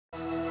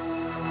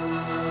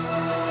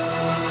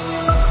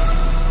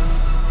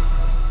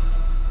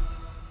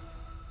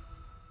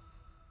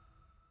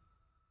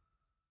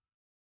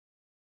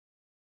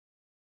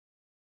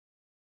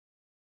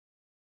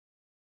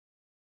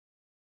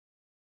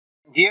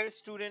Dear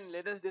student,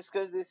 let us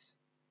discuss this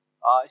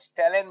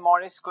Stella and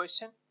Morris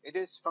question. It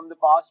is from the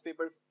past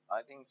paper,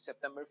 I think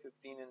September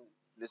 15 and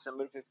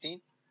December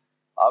 15.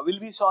 We'll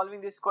be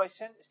solving this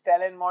question,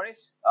 Stella and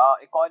Morris,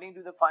 according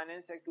to the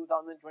Finance Act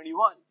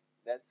 2021.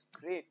 That's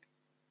great.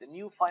 The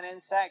new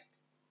Finance Act.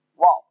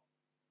 Wow.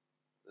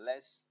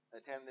 Let's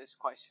attempt this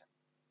question.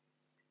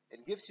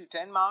 It gives you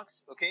 10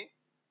 marks, okay?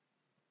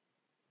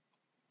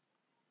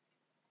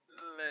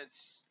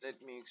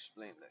 Let me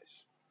explain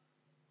this.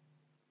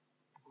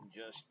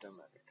 Just a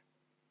minute.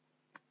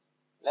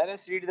 Let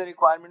us read the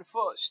requirement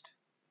first.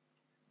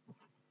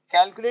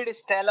 Calculate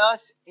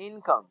Stella's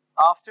income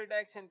after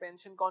tax and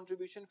pension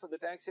contribution for the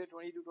tax year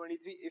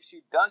 22-23 if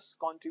she does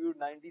contribute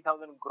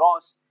 90,000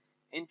 gross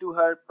into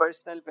her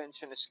personal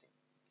pension scheme.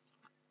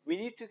 We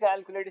need to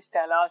calculate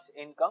Stella's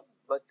income,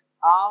 but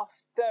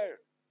after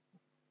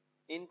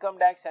income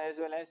tax as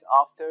well as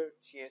after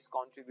she has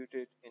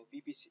contributed in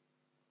PPC.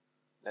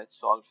 Let's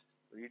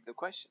read the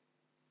question.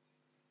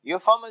 Your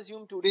firm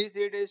assume today's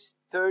date is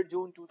 3rd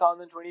June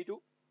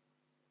 2022.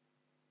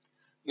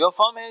 Your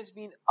firm has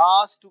been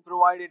asked to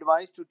provide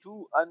advice to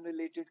two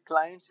unrelated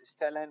clients,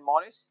 Stella and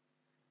Morris.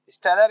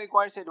 Stella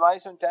requires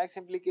advice on tax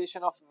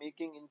implication of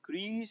making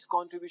increased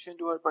contribution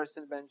to her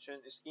personal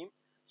pension scheme.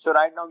 So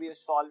right now we are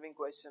solving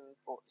question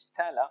for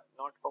Stella,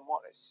 not for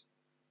Morris.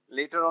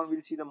 Later on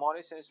we'll see the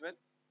Morris as well.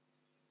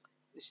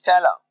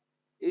 Stella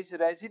is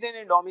resident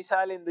and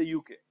domicile in the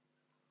UK.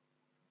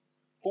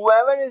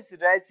 Whoever is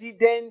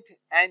resident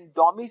and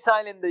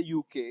domicile in the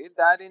UK,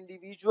 that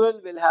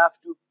individual will have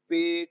to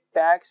pay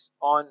tax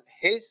on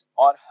his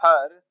or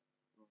her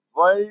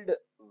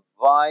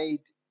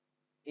worldwide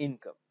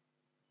income.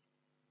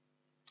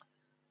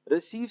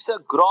 Receives a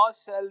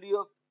gross salary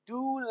of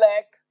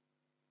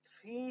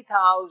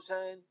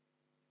 2,03,000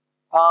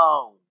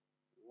 pounds.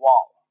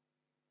 Wow.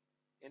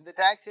 In the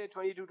tax year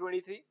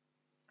 22-23,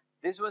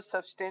 this was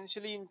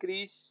substantially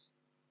increased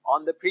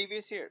on the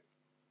previous year.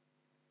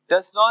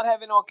 Does not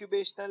have an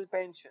occupational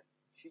pension.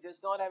 She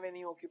does not have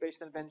any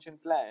occupational pension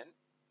plan.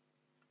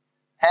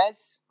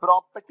 Has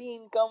property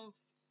income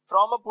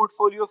from a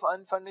portfolio of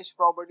unfurnished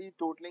property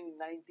totaling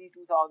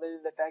 92,000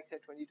 in the tax year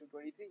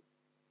 22-23.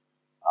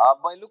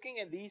 By looking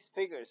at these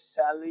figures,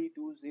 salary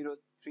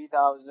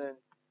 203,000,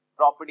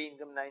 property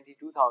income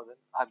 92,000,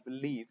 I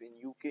believe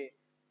in UK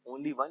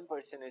only one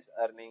person is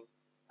earning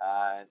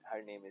and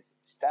her name is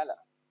Stella.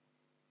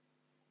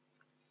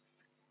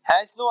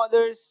 Has no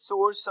other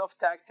source of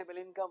taxable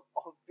income,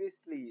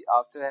 obviously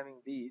after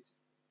having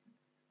these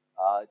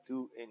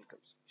two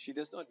incomes. She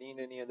does not need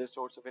any other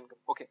source of income.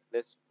 Okay,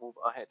 let's move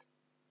ahead.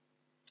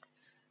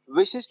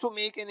 Wishes to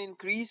make an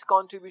increased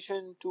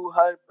contribution to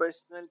her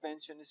personal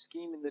pension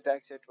scheme in the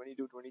tax year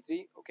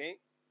 22-23. Okay.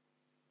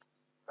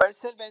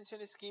 Personal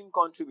pension scheme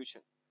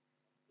contribution.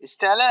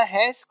 Stella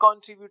has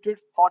contributed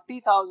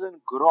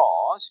 40,000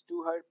 gross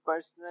to her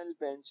personal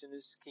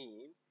pension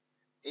scheme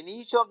in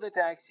each of the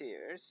tax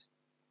years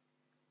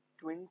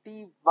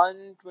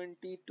 21,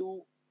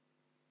 22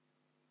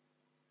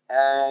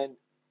 and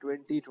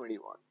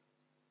 2021,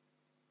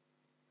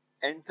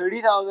 and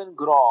 30,000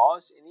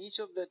 gross in each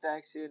of the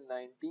tax year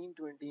 19,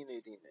 20 and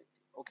 18, 19.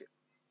 Okay.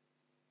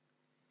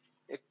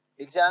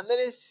 Examiner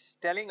is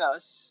telling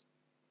us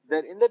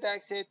that in the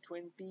tax year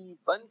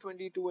 21,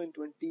 22 and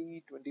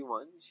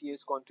 2021, she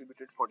has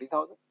contributed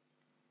 40,000.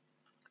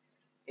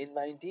 In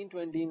 19,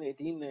 20 and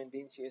 18,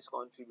 19, she has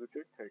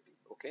contributed 30.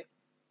 Okay.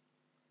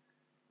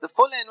 The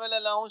full annual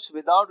allowance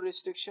without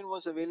restriction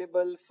was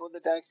available for the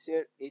tax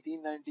year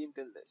 18-19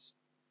 till this.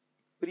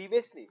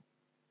 Previously,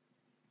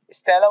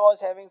 Stella was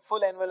having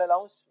full annual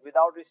allowance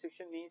without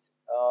restriction, means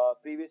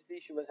previously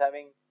she was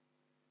having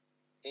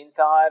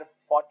entire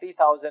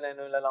 40,000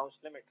 annual allowance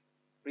limit.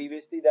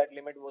 Previously that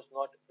limit was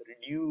not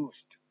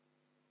reduced.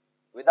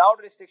 Without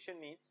restriction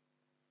means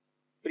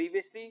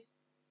previously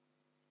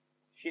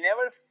she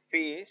never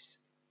faced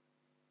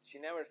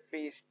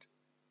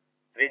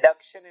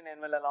reduction in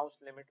annual allowance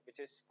limit, which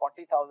is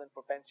 40,000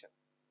 for pension.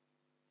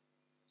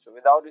 So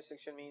without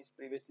restriction means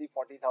previously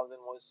 40,000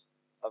 was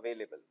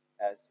available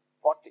as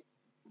 40.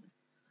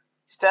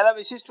 Stella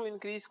wishes to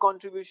increase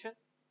contribution.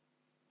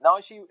 Now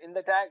she, in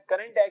the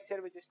current tax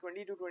year, which is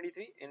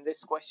 22-23, in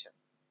this question,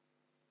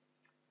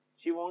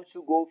 she wants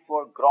to go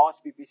for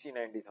gross PPC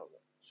 90,000.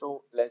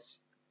 So let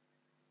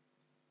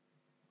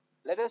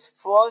us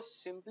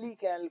first simply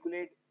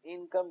calculate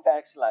income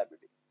tax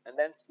liability, and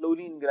then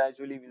slowly and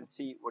gradually we'll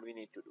see what we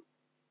need to do.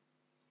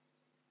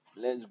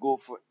 Let's go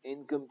for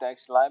income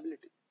tax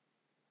liability.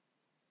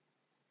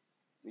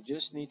 We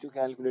just need to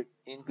calculate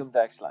income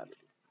tax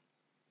liability.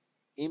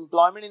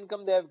 Employment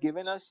income, they have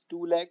given us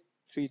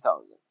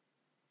 2,03,000.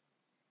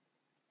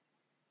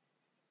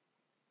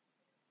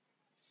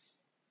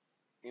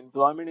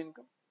 Employment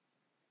income.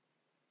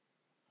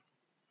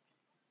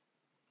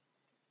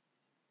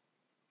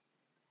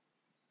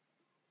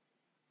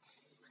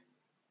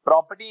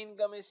 Property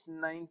income is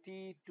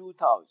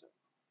 92,000.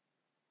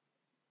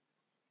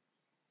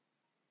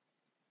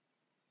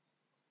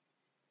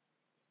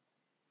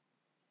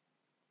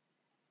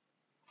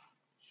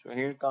 So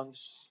here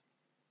comes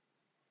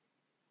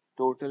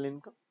total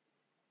income.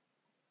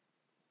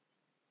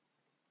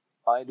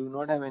 I do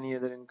not have any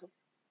other income.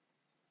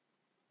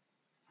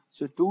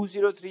 So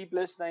 203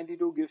 plus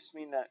 92 gives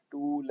me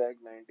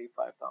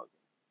 2,95,000.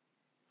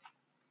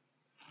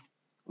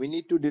 We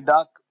need to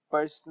deduct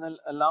personal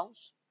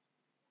allowance,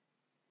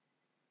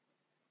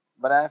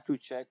 but I have to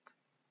check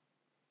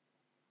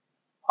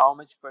how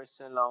much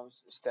personal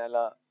allowance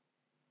Stella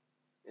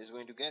is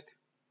going to get.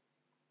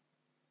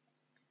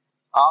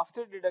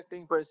 After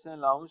deducting personal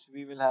allowance,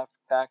 we will have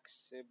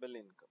taxable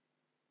income.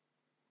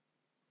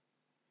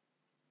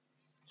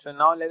 So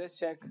now let us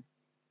check.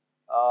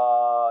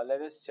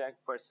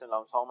 Personal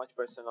allowance. How much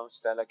personal allowance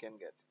Stella can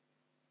get?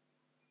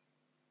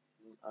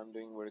 I'm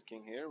doing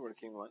working here.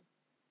 Working one.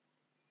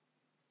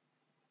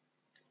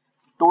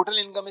 Total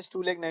income is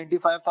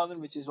 2,95,000,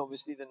 which is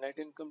obviously the net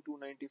income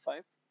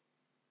 295.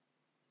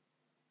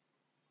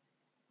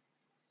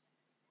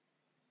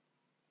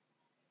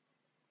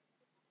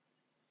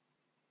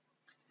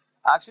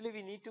 Actually,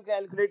 we need to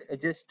calculate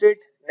adjusted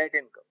net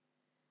income,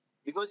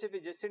 because if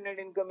adjusted net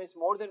income is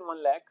more than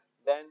 1 lakh,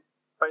 then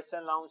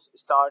personal allowance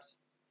starts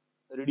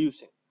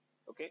reducing.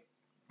 Okay.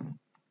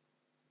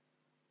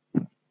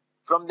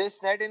 From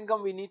this net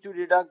income, we need to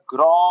deduct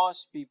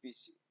gross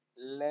PPC.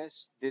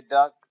 Let's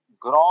deduct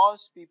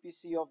gross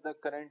PPC of the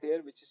current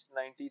year, which is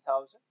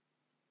 90,000.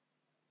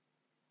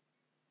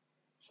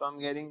 So I'm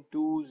getting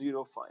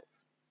 205.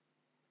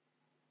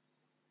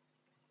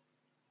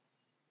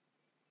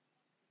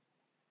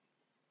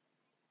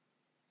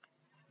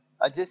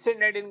 Adjusted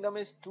net income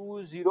is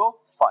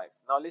 205.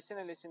 Now listen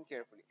and listen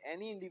carefully.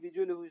 Any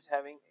individual who is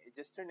having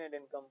adjusted net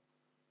income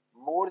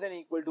more than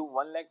equal to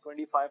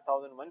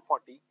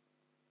 1,25,140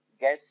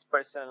 gets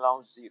personal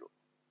allowance 0.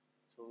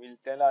 So we'll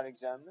tell our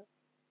examiner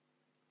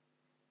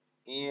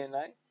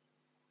ANI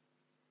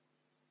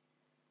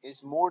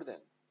is more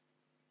than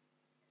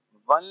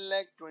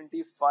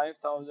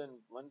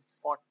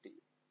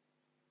 1,25,140.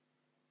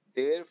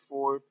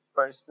 Therefore,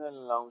 personal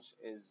allowance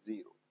is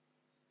 0.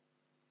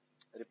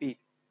 Repeat.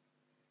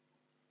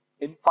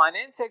 In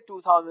Finance Act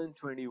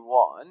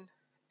 2021,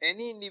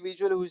 any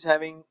individual who is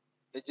having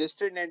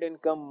adjusted net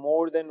income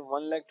more than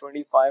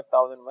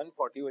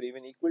 1,25,140 or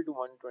even equal to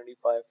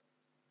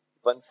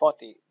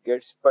 125,140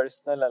 gets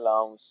personal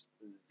allowance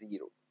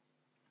 0.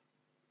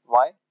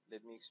 Why?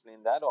 Let me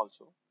explain that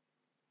also.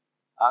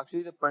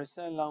 Actually, the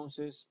personal allowance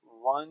is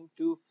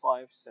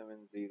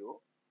 12570.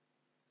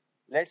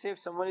 Let's say if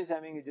someone is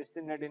having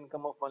adjusted net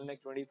income of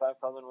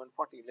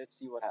 1,25,140, let's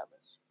see what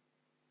happens.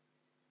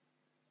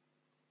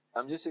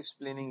 I'm just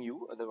explaining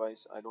you,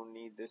 otherwise I don't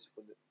need this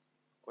for the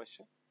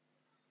question.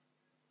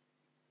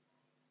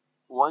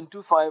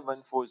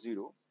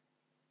 125,140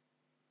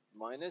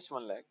 minus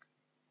 1 lakh.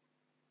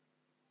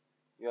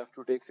 You have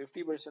to take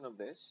 50% of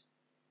this.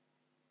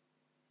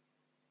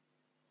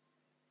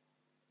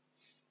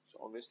 So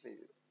obviously,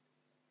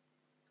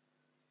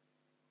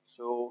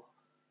 so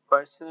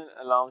personal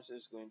allowance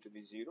is going to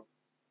be 0.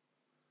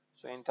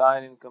 So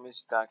entire income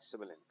is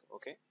taxable income.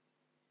 Okay.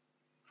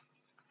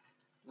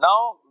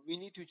 Now we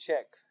need to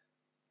check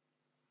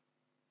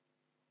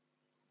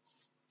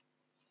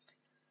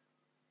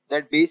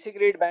that basic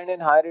rate band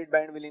and high rate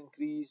band will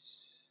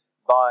increase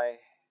by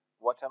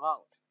what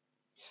amount?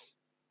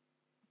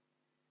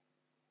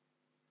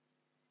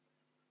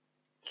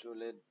 So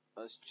let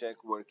us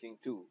check working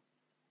 2.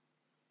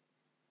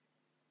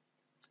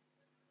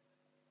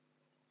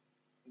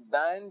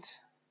 Band,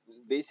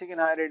 basic and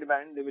high rate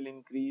band, they will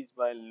increase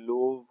by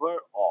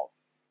lower of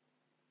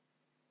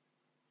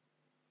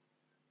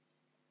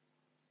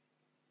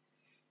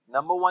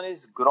number 1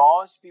 is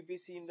gross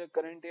PPC in the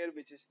current year,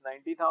 which is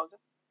 90,000.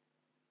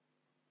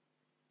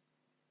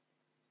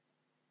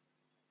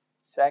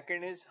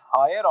 Second is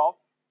higher of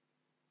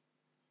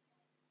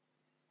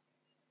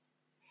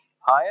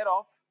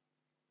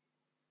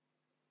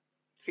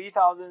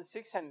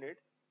 3,600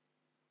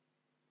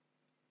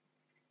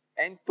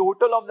 and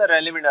total of the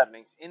relevant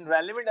earnings. In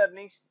relevant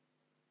earnings,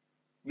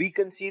 we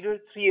consider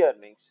 3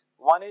 earnings.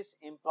 One is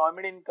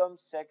employment income,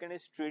 second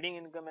is trading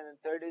income, and the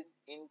third is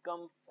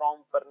income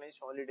from furnished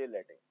holiday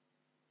letting.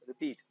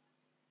 Repeat.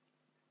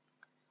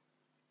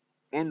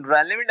 In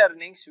relevant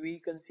earnings, we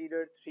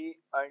consider 3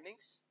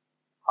 earnings: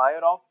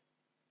 higher of,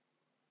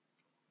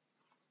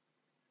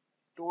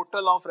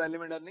 total of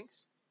relevant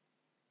earnings,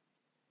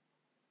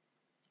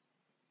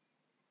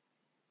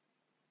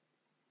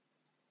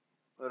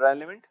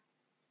 relevant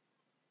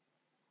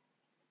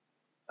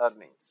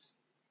earnings.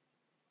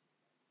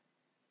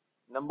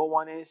 Number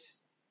 1 is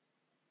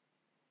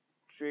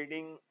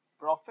trading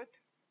profit.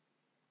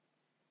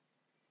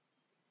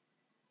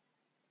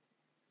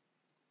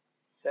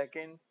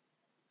 Second,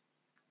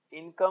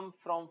 income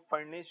from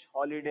furnished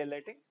holiday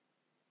letting.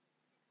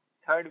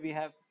 Third, we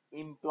have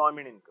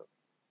employment income.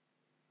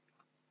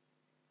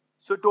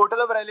 So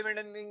total of relevant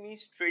earning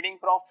means trading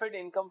profit,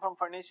 income from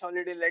furnished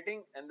holiday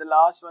letting, and the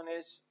last one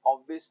is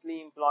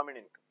obviously employment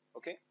income.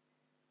 Okay.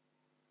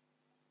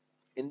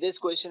 In this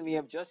question, we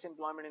have just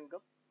employment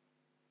income,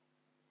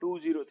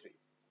 203.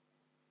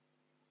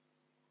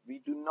 We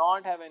do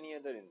not have any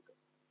other income.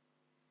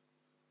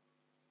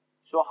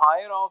 So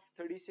higher of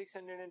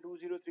 3600 and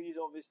 203 is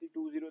obviously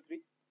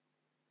 203.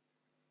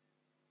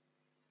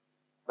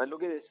 But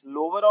look at this,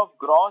 lower of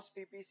gross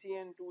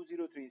PPC and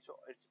 203, so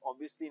it's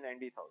obviously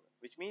 90,000,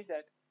 which means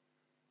that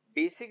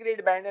basic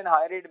rate band and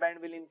high rate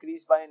band will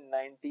increase by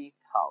 90,000.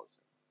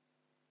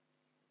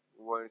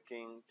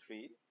 Working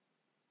 3.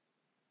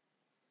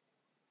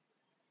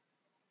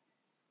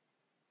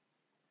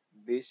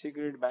 Basic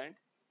rate band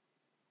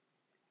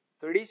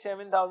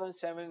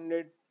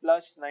 37,700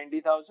 plus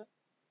 90,000.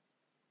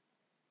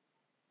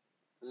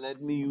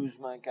 Let me use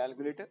my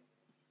calculator.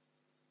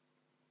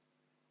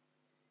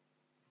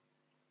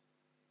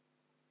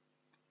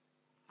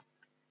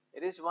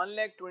 It is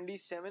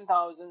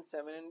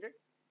 1,27,700.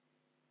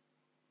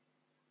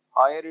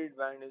 Higher rate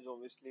band is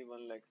obviously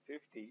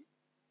 1,50,000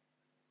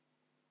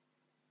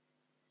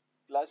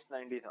 plus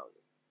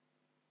 90,000,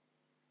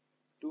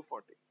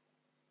 240.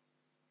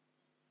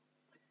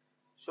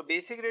 So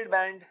basic rate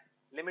band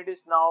limit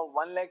is now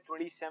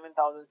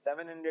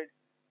 1,27,700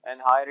 and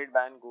higher rate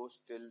band goes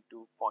till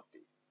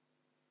 240.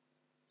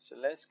 So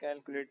let's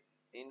calculate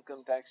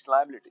income tax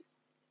liability.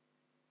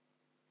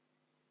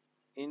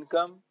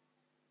 Income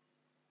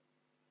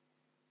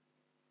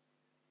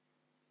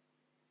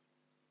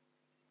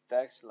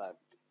tax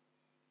liability.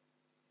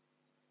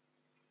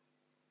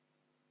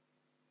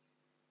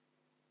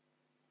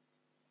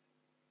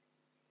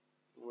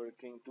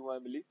 Working 2, I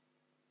believe.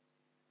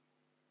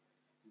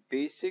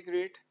 Basic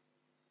rate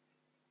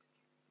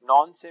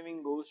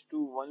non-saving goes to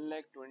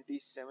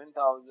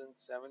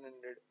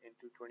 1,27,700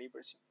 into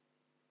 20%.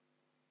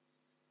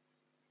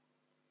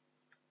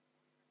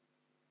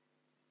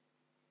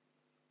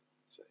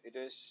 So it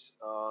is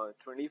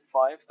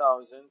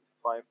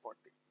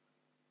 25,540.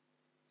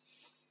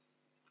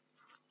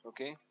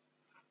 Okay.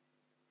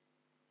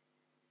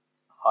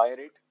 Higher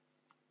rate.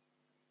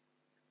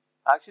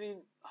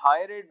 Actually,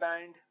 higher rate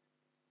band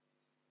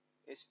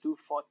is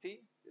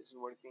 240. This is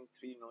working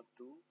 3, not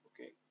 2.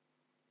 Okay.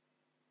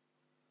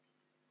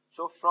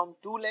 So from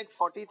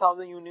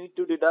 2,40,000 you need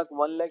to deduct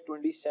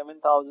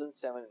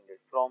 1,27,700.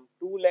 From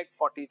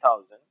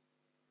 2,40,000,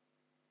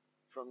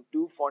 from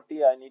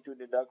 240 I need to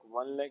deduct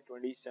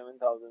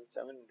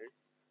 1,27,700.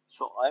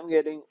 So I'm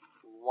getting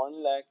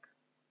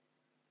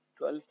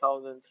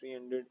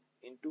 1,12,300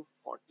 into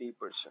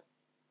 40%.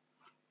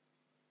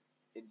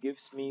 It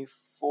gives me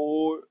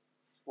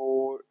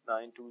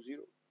 44920.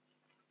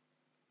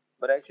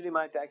 But actually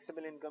my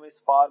taxable income is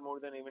far more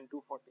than even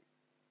 240.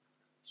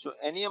 So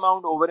any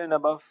amount over and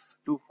above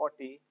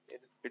 240,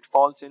 it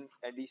falls in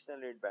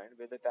additional rate band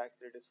where the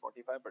tax rate is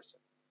 45%.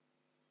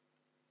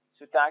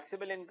 So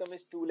taxable income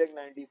is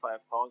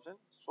 2,95,000.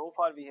 So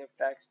far we have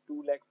taxed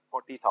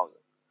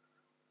 2,40,000.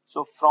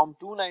 So from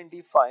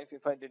 295,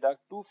 if I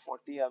deduct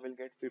 240, I will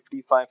get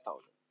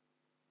 55,000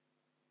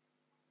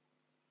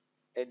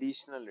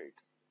 additional rate.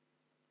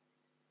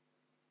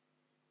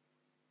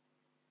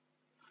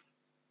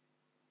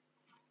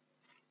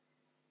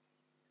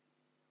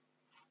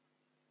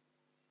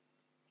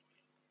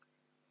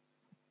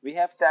 We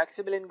have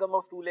taxable income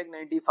of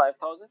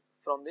 2,95,000.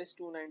 From this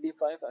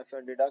 295, if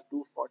I deduct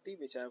 240,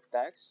 which I have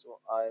taxed, so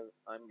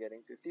I'm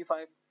getting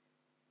 55.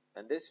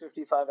 And this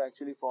 55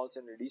 actually falls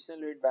in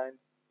additional rate band,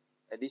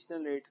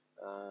 additional rate,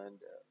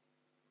 and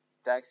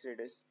tax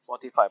rate is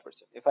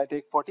 45%. If I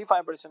take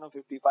 45% of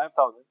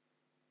 55,000,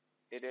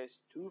 it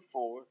is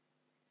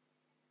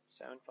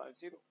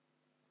 24,750.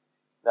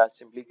 That's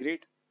simply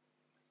great.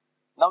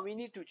 Now we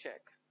need to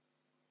check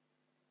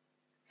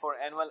for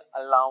annual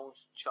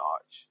allowance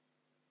charge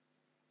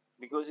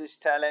because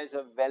Stella is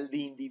a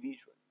wealthy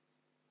individual,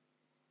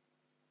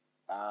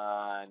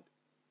 and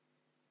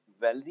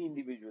wealthy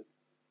individual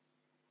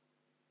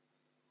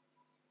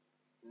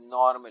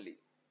normally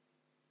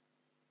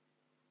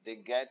they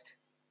get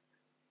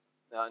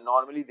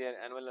normally their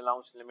annual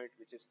allowance limit,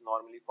 which is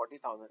normally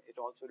 40,000, it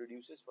also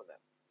reduces for them.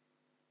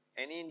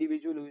 Any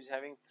individual who is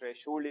having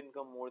threshold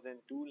income more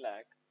than 2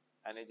 lakh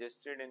and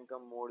adjusted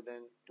income more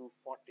than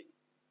 240,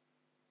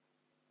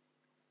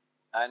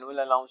 annual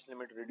allowance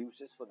limit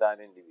reduces for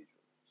that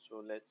individual. So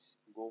let's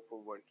go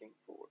for working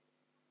 4.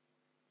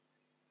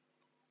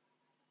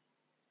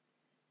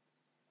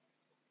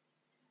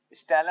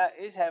 Stella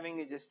is having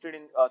adjusted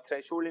in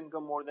threshold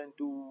income more than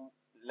 2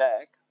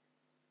 lakh.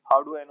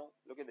 How do I know?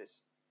 Look at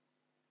this.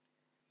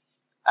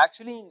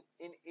 Actually,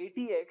 in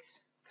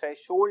ATX,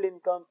 threshold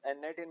income and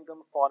net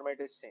income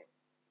format is same.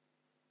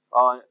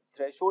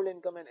 Threshold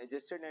income and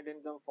adjusted net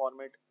income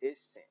format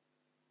is same.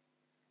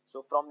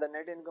 So from the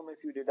net income,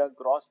 if you deduct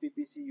gross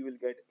PPC, you will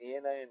get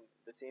ANI, and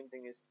the same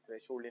thing is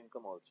threshold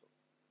income also.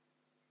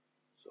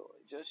 So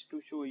just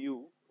to show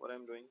you what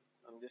I'm doing,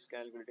 I'm just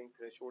calculating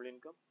threshold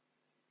income.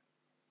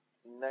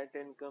 Net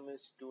income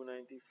is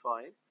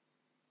 295.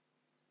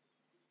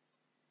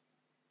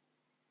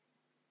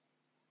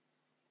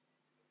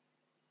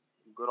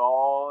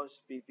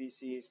 Gross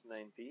PPC is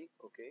 90.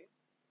 Okay.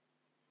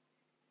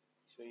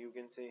 So you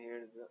can say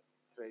here the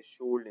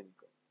threshold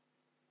income.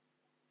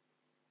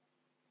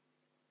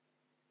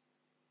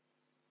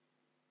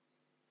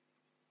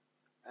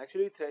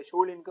 Actually,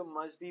 threshold income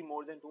must be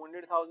more than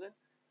 200,000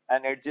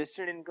 and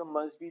adjusted income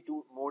must be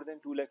more than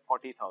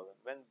 2,40,000.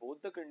 When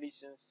both the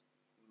conditions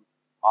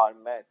are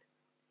met,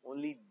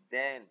 only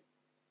then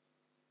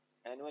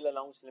annual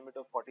allowance limit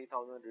of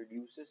 40,000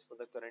 reduces for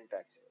the current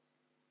tax year.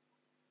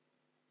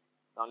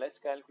 Now let's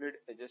calculate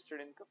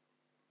adjusted income.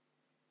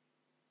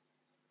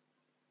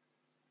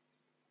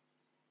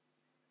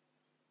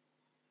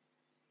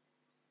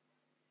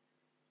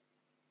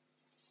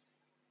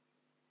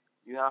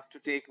 You have to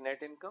take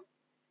net income,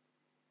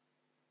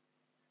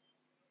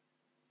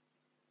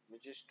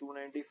 which is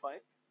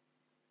 295,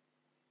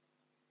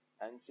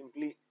 and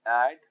simply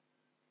add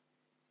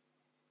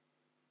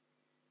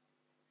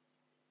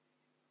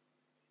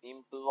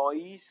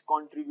employees'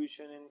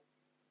 contribution in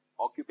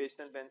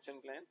occupational pension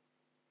plan,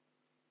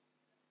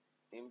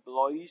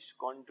 employees'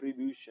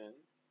 contribution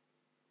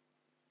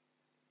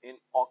in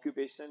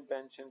occupational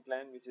pension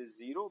plan, which is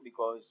 0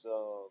 because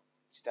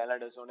Stella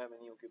does not have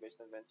any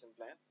occupational pension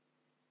plan.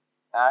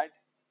 Add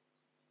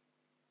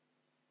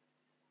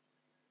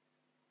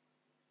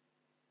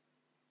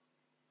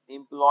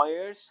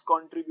employer's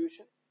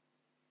contribution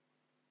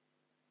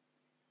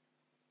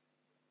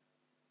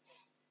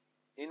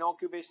in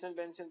occupational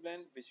pension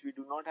plan, which we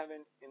do not have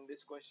in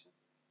this question.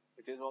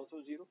 It is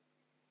also 0.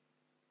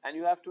 And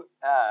you have to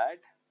add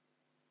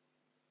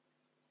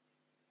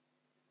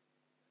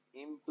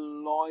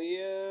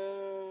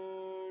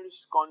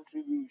employer's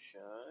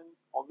contribution,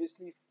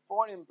 obviously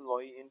for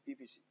employee in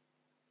PPC.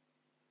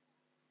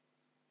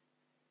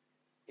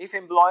 If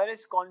employer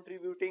is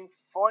contributing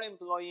for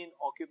employee in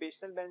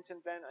occupational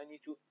pension plan, I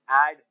need to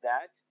add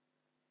that.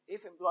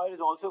 If employer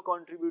is also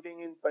contributing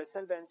in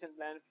personal pension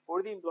plan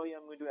for the employee,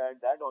 I'm going to add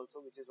that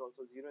also, which is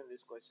also 0 in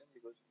this question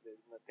because there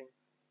is nothing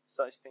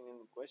such thing in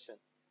the question.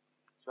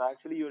 So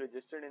actually your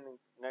adjusted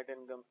net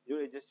income, your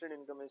adjusted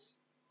income is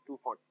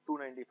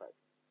 295.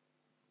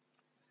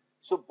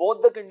 So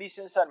both the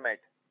conditions are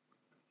met.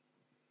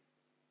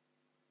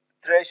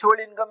 Threshold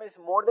income is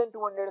more than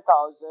 200,000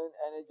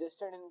 and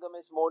adjusted income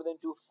is more than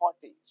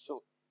 240.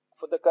 So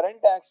for the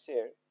current tax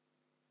year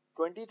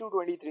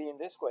 22-23 in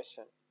this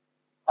question,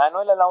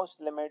 annual allowance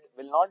limit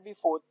will not be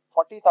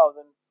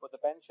 40,000 for the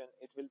pension,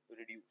 it will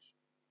reduce.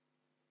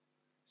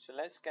 So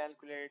let's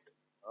calculate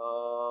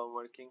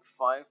working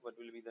 5, what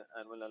will be the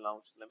annual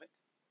allowance limit?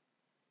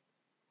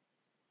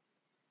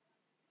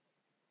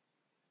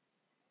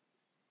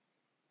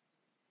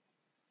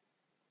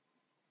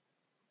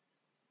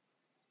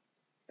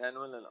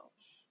 Annual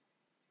allowance.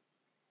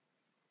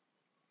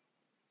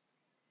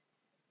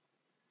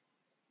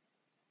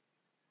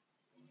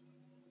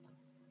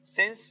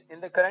 Since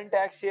in the current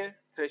tax year,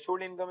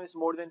 threshold income is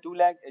more than 2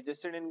 lakh,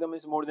 adjusted income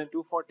is more than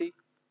 240,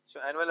 so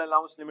annual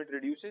allowance limit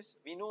reduces.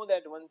 We know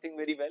that one thing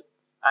very well,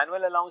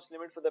 annual allowance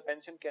limit for the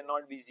pension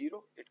cannot be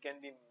 0, it can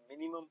be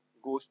minimum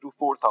goes to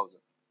 4,000.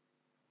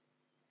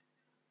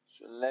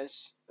 So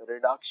less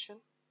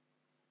reduction.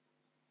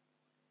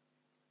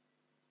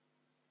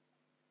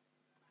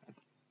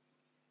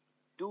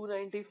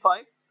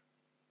 295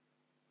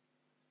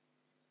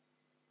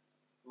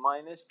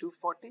 minus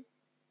 240.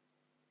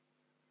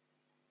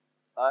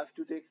 I have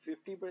to take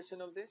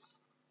 50% of this.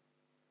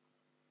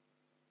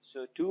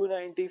 So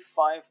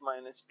 295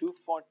 minus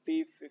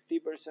 240,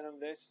 50% of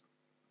this,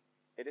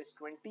 it is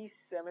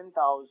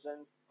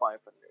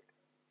 27,500.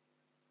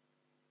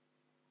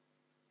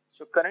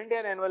 So current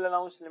year annual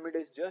allowance limit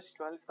is just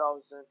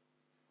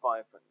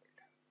 12,500.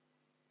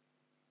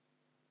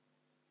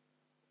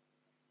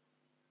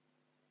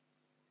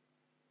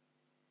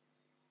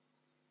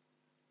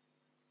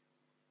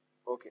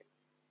 Okay.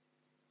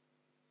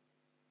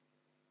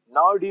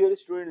 Now dear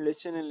student,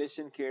 listen and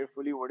listen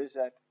carefully. What is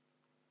that?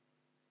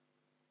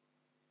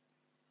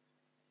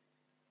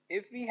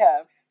 If we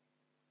have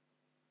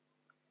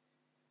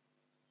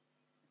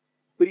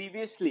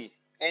previously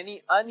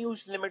any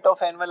unused limit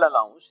of annual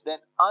allowance, then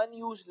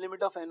unused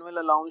limit of annual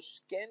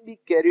allowance can be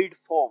carried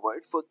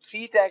forward for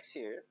 3 tax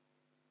years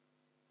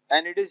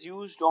and it is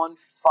used on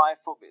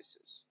FIFO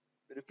basis.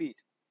 Repeat.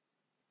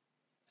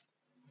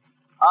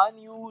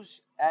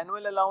 Unused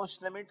annual allowance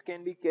limit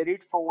can be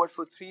carried forward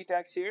for 3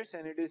 tax years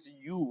and it is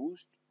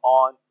used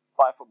on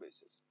FIFO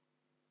basis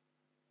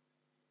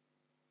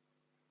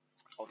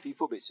or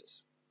FIFO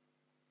basis.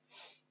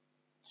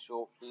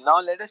 So now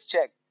let us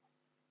check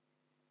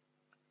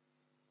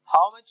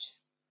how much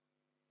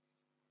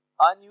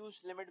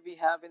unused limit we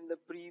have in the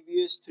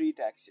previous 3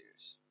 tax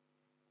years.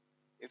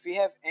 If we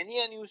have any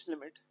unused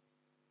limit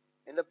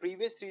in the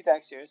previous 3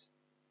 tax years,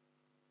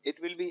 it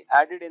will be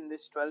added in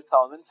this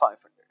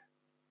 12,500.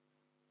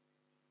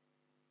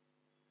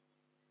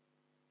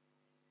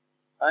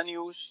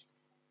 Unused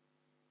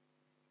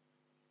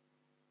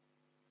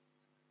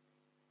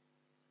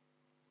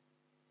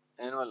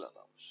annual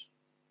allowance.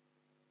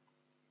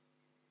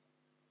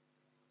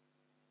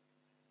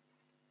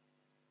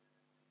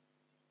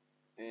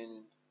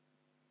 In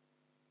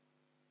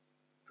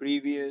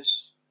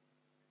previous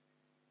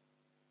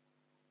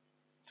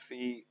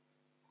 3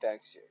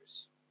 tax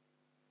years.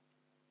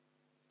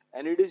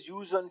 And it is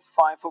used on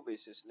FIFO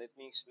basis. Let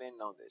me explain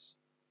now this.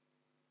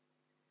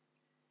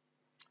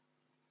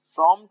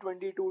 From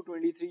 22,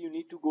 23, you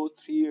need to go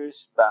 3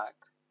 years back.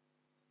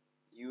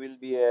 You will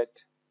be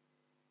at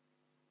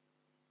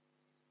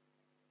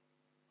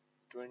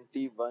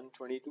 21,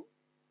 22,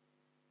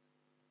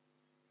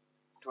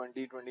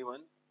 20,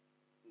 21,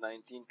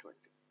 19, 20.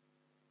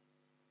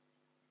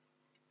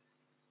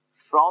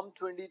 From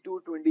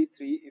 22,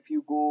 23, if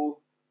you go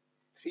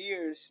 3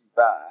 years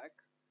back,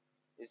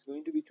 it's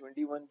going to be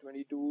 21,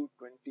 22,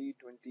 20,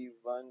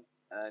 21,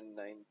 and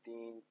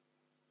 19,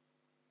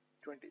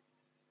 20.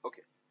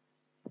 Okay.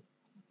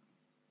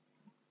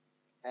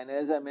 And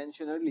as I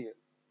mentioned earlier,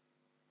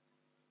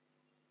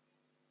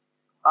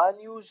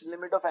 unused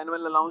limit of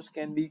annual allowance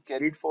can be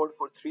carried forward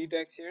for 3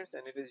 tax years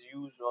and it is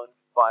used on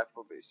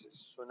FIFO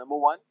basis. So number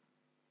 1,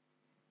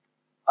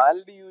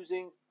 I'll be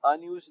using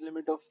unused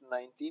limit of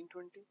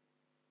 1920.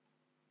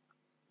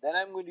 Then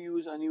I'm going to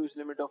use unused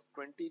limit of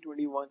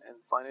 2021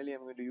 and finally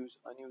I'm going to use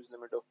unused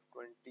limit of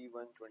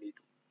 2122.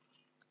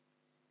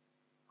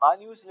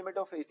 Unused limit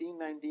of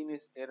 1819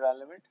 is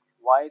irrelevant.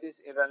 Why it is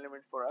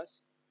irrelevant for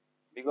us?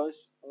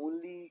 Because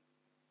only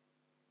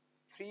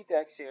 3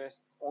 tax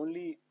years,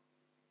 only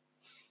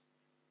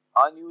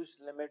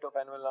unused limit of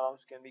annual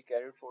allowance can be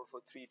carried forward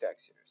for 3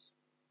 tax years.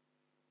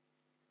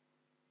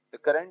 The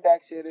current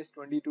tax year is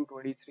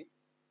 22-23.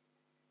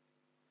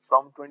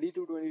 From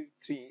 22-23,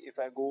 if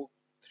I go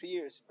 3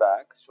 years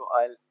back, so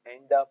I'll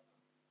end up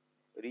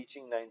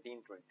reaching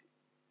 1920.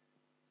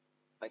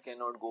 I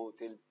cannot go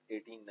till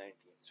 1819.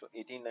 So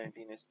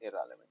 1819 is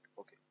irrelevant.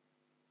 Okay.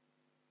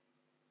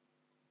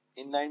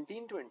 In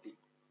 1920,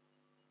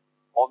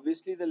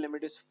 obviously the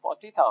limit is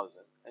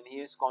 40,000 and he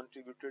has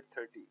contributed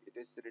 30. It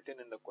is written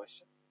in the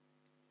question.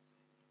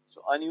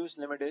 So unused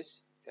limit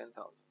is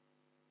 10,000.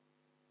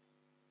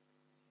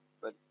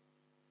 But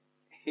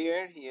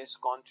here he has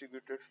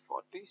contributed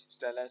 40.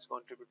 Stella has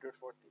contributed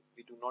 40.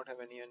 We do not have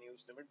any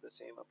unused limit. The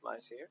same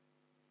applies here.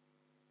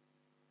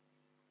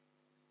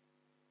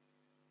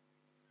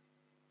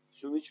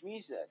 So which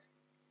means that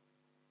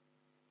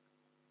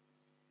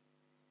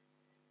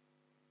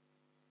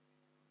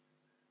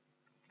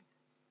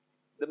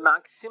the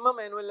maximum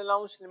annual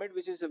allowance limit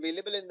which is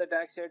available in the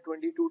tax year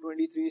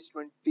 22-23 is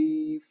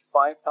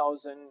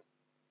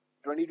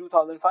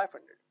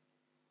 22,500.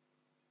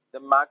 The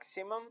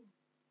maximum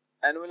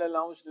annual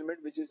allowance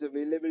limit which is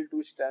available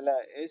to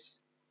Stella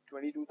is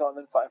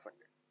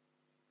 22,500.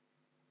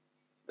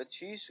 But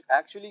she's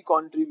actually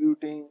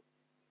contributing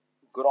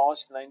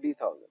gross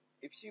 90,000.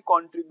 If she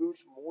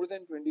contributes more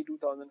than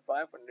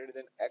 22,500,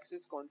 then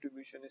excess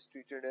contribution is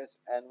treated as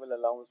annual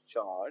allowance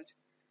charge,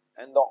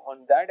 and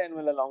on that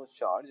annual allowance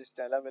charge,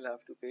 Stella will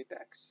have to pay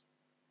tax.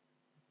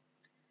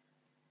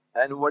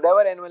 And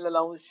whatever annual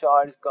allowance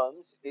charge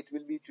comes, it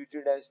will be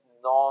treated as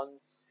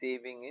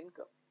non-saving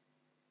income.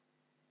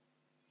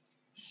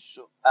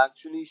 So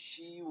actually,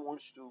 she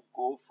wants to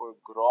go for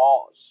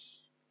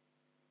gross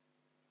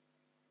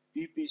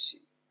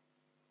PPC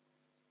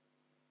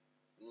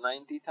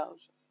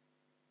 90,000.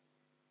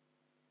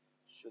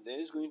 So there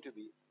is going to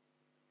be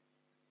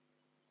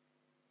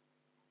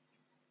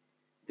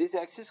this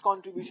excess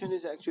contribution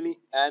is actually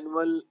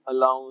annual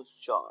allowance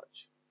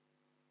charge.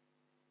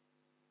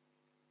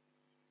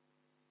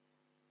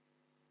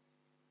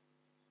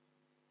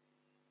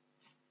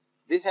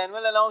 This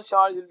annual allowance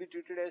charge will be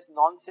treated as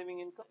non-saving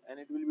income and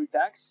it will be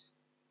taxed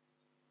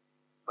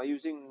by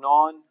using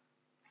non-saving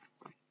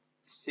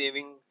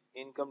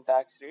income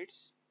tax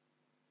rates.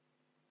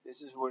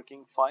 This is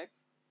working 5.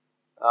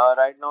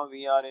 Right now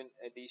we are in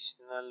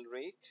additional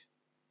rate,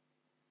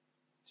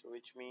 so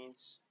which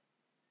means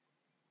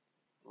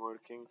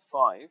working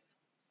 5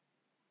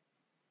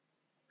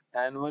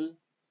 annual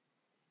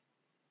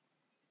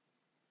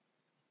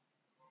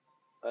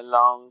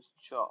allowance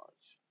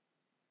charge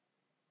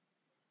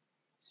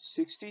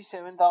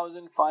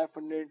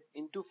 67,500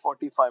 into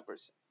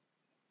 45%.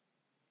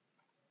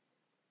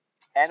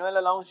 Annual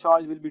allowance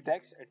charge will be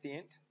taxed at the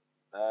end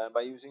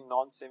by using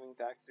non-saving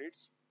tax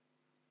rates.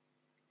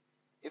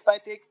 If I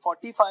take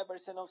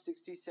 45% of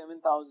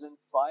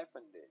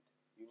 67,500,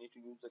 you need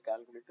to use the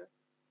calculator.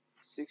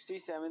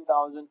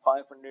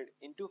 67,500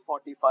 into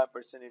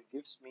 45%, it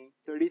gives me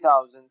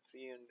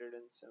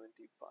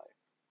 30,375.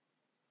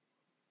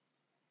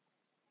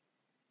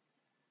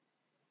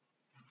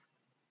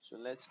 So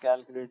let's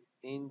calculate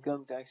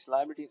income tax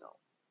liability now.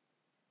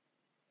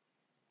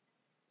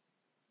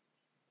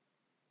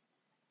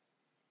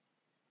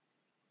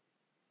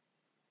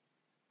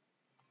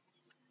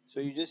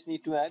 So you just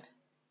need to add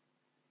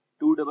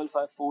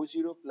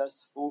 25540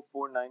 plus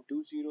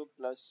 44920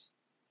 plus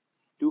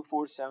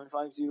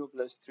 24750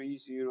 plus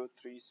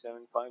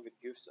 30375. It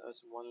gives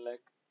us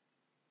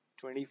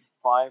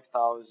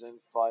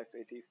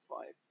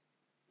 1,25,585.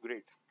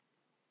 Great.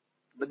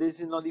 But this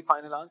is not the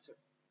final answer.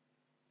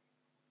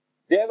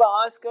 They have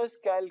asked us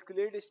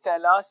calculate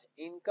Stella's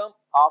income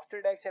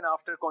after tax and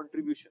after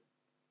contribution.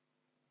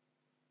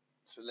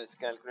 So let's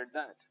calculate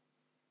that.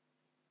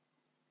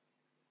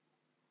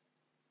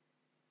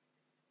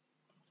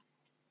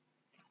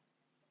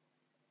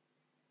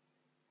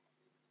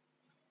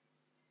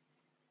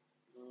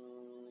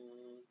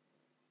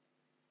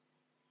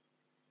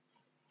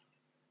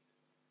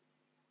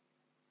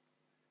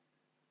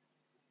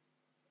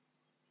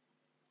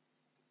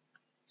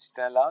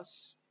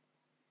 Stella's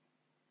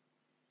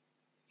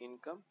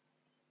income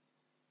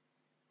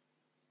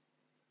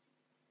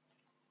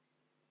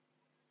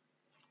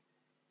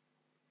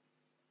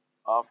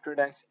after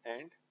tax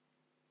and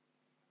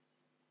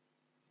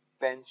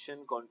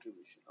pension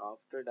contribution.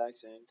 After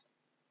tax and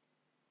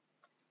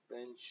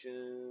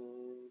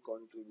pension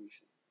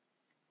contribution.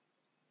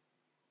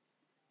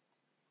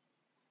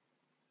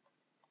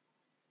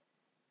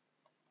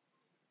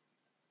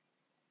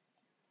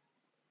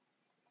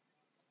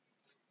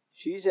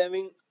 She's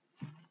having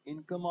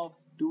income of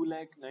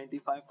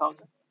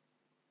 2,95,000.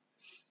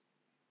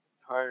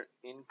 Her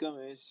income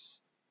is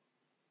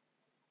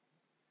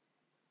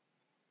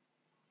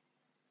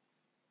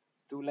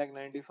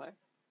 2,95,000.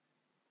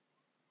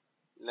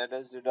 Let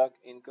us deduct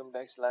income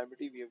tax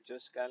liability we have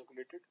just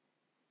calculated.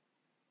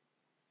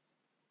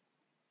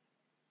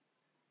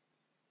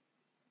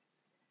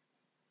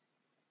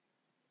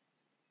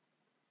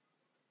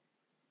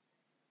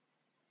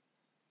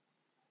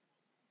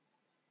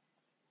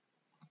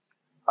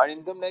 Our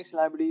income tax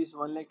liability is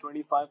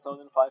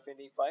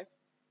 1,25,585.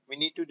 We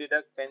need to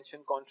deduct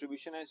pension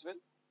contribution as well.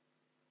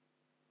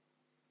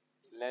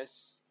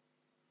 Less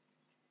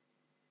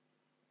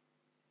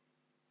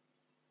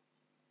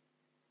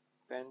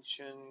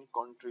pension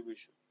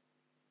contribution.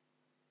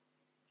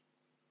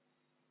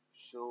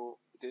 So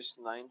it is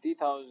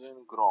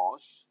 90,000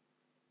 gross.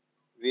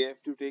 We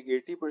have to take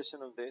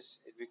 80% of this.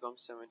 It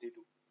becomes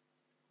 72.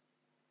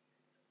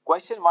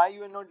 Question: why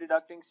you are not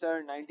deducting,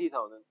 sir,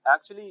 90,000?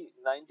 Actually,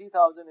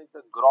 90,000 is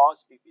the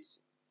gross PPC.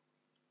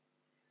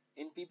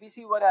 In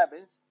PPC, what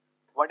happens?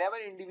 Whatever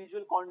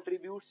individual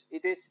contributes,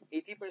 it is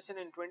 80%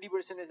 and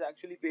 20% is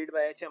actually paid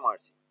by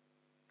HMRC.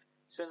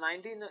 So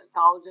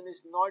 19,000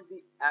 is not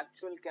the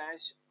actual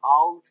cash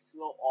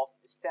outflow of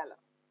Stella.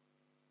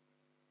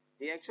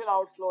 The actual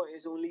outflow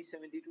is only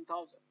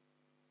 72,000.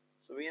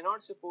 So we are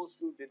not supposed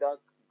to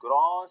deduct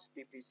gross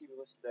PPC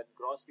because that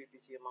gross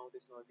PPC amount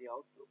is not the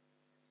outflow.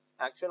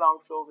 Actual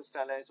outflow of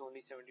Stella is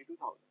only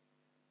 72,000.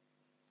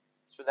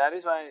 So that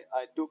is why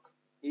I took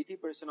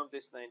 80% of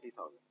this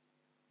 90,000.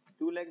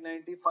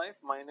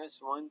 2,95,000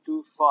 minus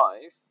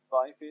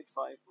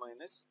 125,585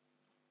 minus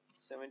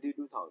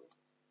 72,000.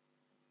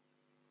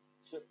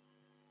 So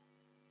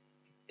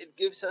it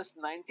gives us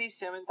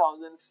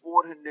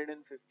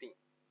 97,415.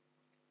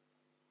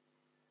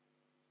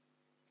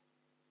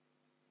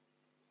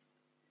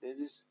 This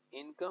is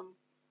income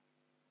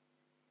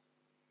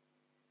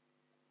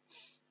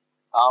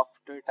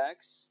after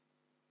tax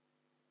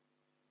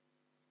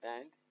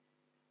and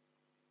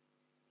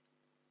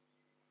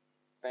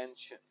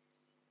pension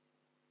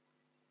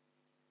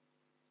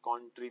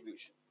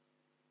contribution.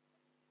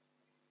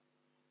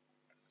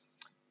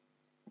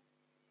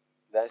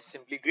 That's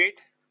simply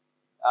great.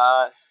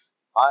 I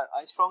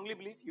strongly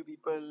believe you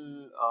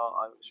people.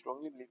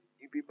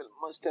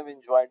 Must have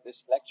enjoyed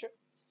this lecture.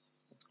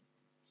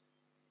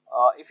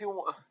 If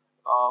you,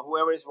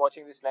 whoever is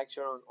watching this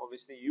lecture on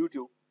obviously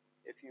YouTube,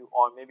 if you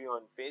or maybe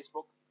on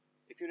Facebook,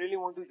 if you really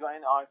want to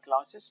join our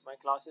classes, my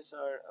classes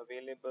are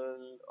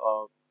available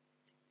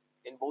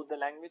in both the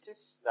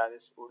languages, that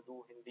is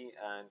Urdu, Hindi,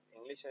 and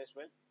English as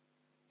well.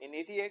 In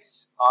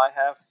ATX, I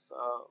have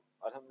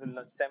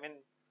Alhamdulillah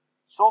 7.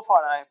 So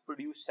far, I have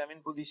produced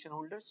 7 position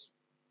holders.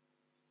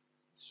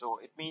 So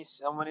it means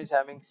someone is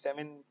having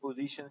 7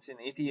 positions in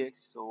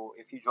ATX. So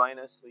if you join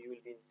us, so you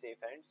will be in safe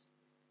hands.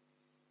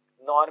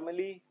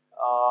 Normally,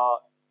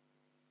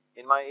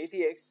 in my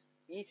ATX,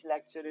 each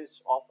lecture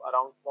is of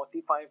around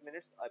 45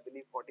 minutes. I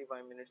believe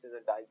 45 minutes is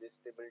a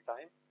digestible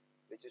time,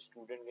 which a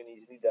student can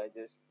easily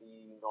digest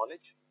the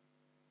knowledge.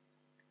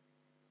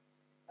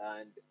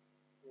 And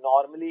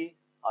normally,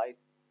 I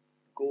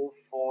go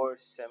for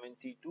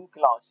 72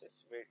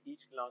 classes, where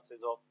each class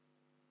is of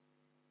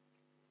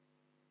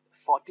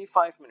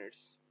 45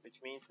 minutes,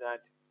 which means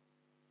that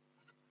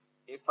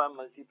if I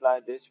multiply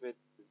this with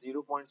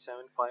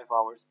 0.75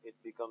 hours, it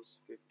becomes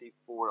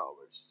 54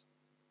 hours.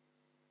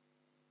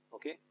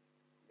 Okay.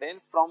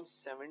 Then from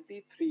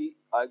 73,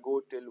 I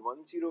go till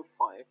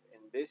 105.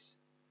 In this,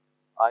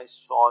 I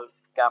solve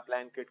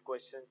Kaplan-Kit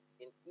question.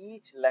 In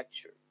each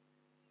lecture,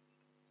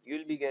 you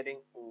will be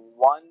getting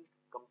one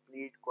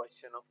complete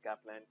question of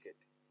Kaplan-Kit.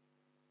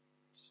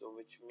 So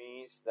which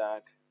means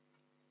that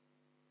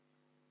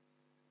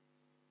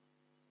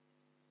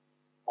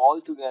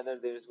altogether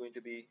there is going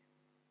to be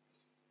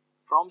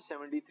from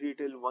 73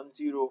 till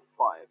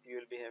 105, you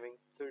will be having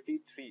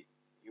 33,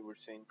 you would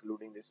say,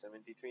 including this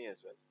 73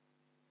 as well.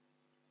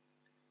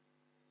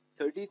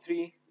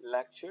 33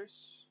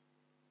 lectures,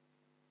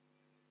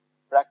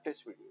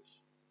 practice videos,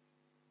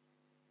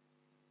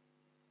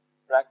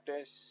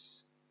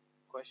 practice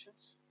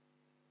questions,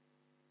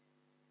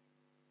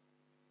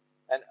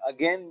 and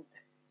again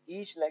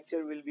each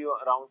lecture will be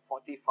around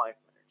 45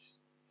 minutes,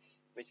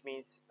 which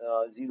means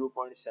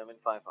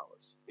 0.75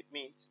 hours. It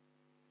means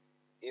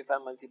if I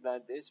multiply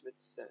this with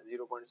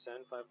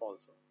 0.75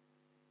 also,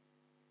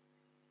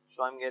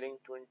 so I'm getting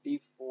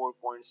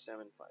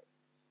 24.75.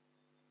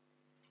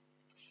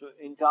 So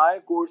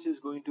entire course is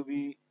going to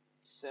be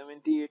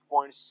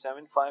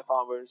 78.75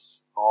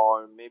 hours,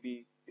 or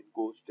maybe it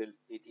goes till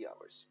 80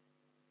 hours.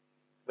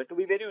 But to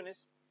be very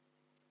honest,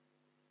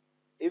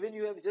 even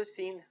you have just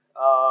seen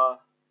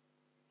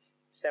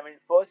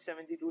first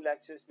 72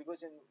 lectures,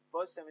 because in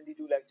first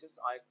 72 lectures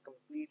I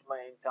complete my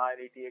entire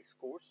ATX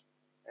course,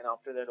 and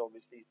after that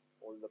obviously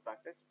all the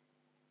practice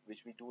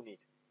which we do need.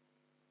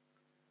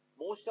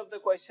 Most of the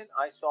question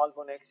I solve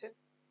on Excel,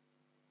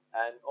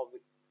 and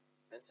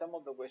some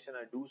of the question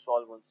I do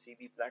solve on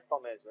CB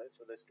platform as well,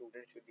 so the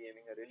student should be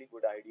having a really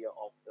good idea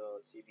of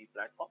the CB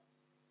platform.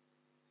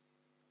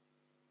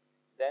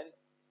 Then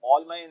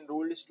all my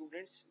enrolled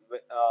students,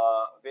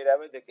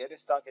 wherever they get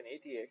stuck in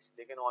ATX,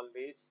 they can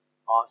always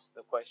ask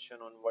the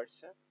question on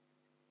WhatsApp,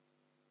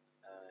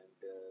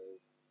 and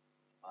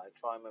I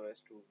try my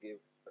best to give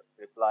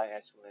reply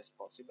as soon as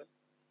possible.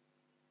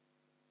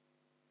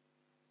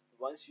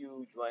 Once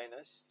you join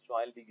us, so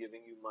I'll be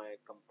giving you my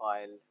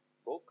compile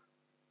book.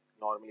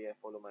 Normally I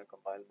follow my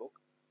compile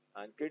book,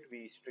 and kit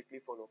we strictly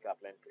follow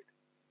Kaplan kit.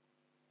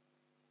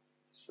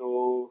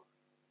 So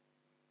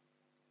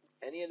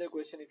any other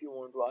question if you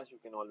want to ask, you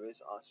can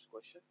always ask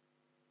question.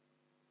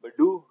 But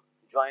do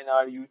join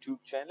our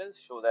YouTube channel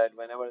so that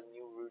whenever a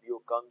new video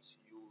comes,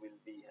 you will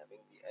be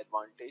having the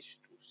advantage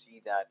to see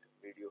that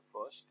video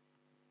first.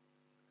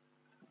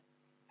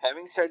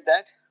 Having said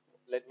that,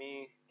 let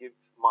me give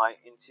my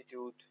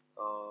institute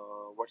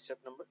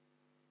WhatsApp number.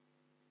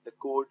 The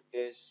code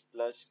is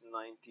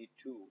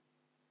 +92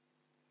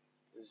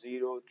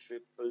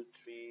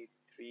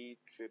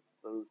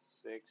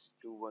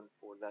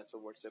 03333666214. That's a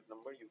WhatsApp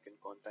number. You can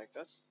contact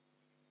us.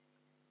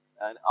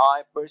 And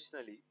I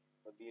personally,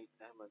 Adil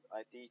Ahmed,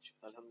 I teach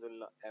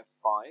Alhamdulillah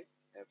F5,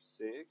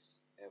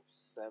 F6,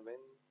 F7,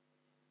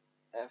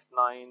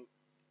 F9,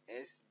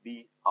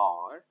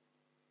 SBR,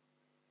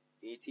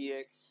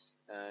 ATX,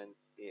 and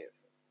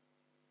AFM.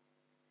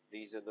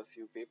 These are the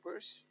few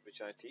papers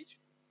which I teach.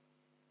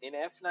 In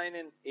F9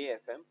 and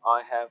AFM,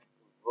 I have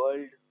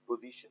world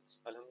positions,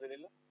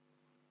 Alhamdulillah.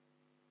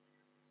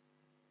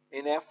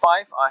 In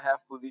F5, I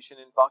have position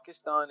in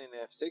Pakistan. In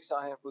F6,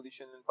 I have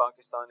position in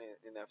Pakistan.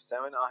 In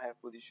F7, I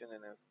have position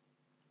in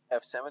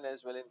F7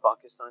 as well in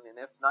Pakistan. In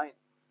F9,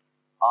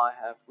 I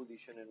have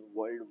position in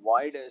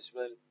worldwide as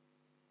well.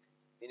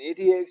 In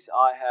ATX,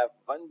 I have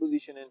one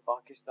position in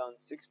Pakistan,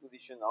 6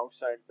 position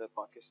outside the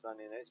Pakistan.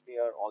 In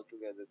SBR,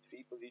 altogether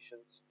 3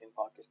 positions in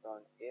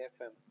Pakistan.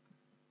 AFM,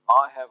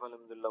 I have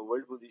Alhamdulillah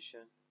world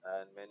position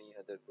and many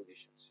other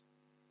positions.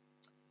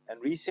 And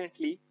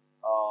recently,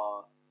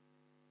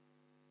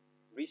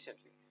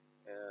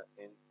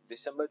 in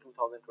December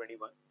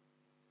 2021,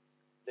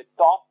 the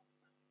top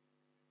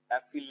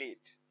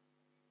affiliate,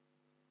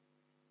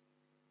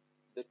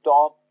 the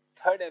top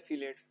third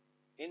affiliate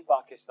in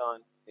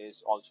Pakistan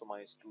is also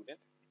my student.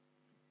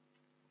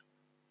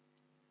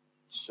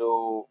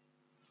 So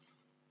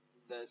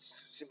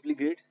that's simply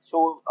great.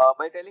 So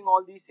by telling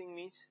all these things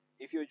means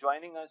if you're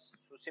joining us,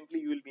 so simply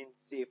you will be in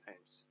safe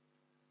hands.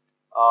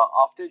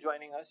 After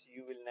joining us,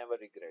 you will never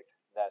regret.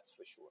 That's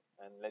for sure.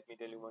 And let me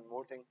tell you one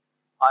more thing.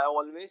 I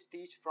always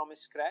teach from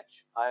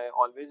scratch. I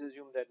always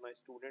assume that my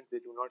students, they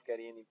do not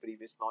carry any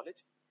previous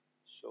knowledge.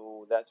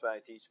 So that's why I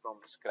teach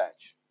from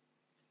scratch.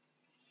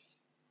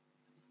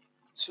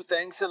 So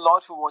thanks a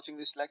lot for watching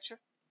this lecture.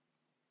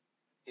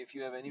 If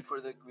you have any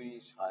further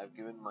queries, I have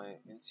given my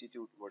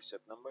institute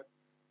WhatsApp number.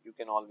 You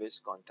can always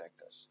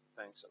contact us.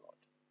 Thanks a lot.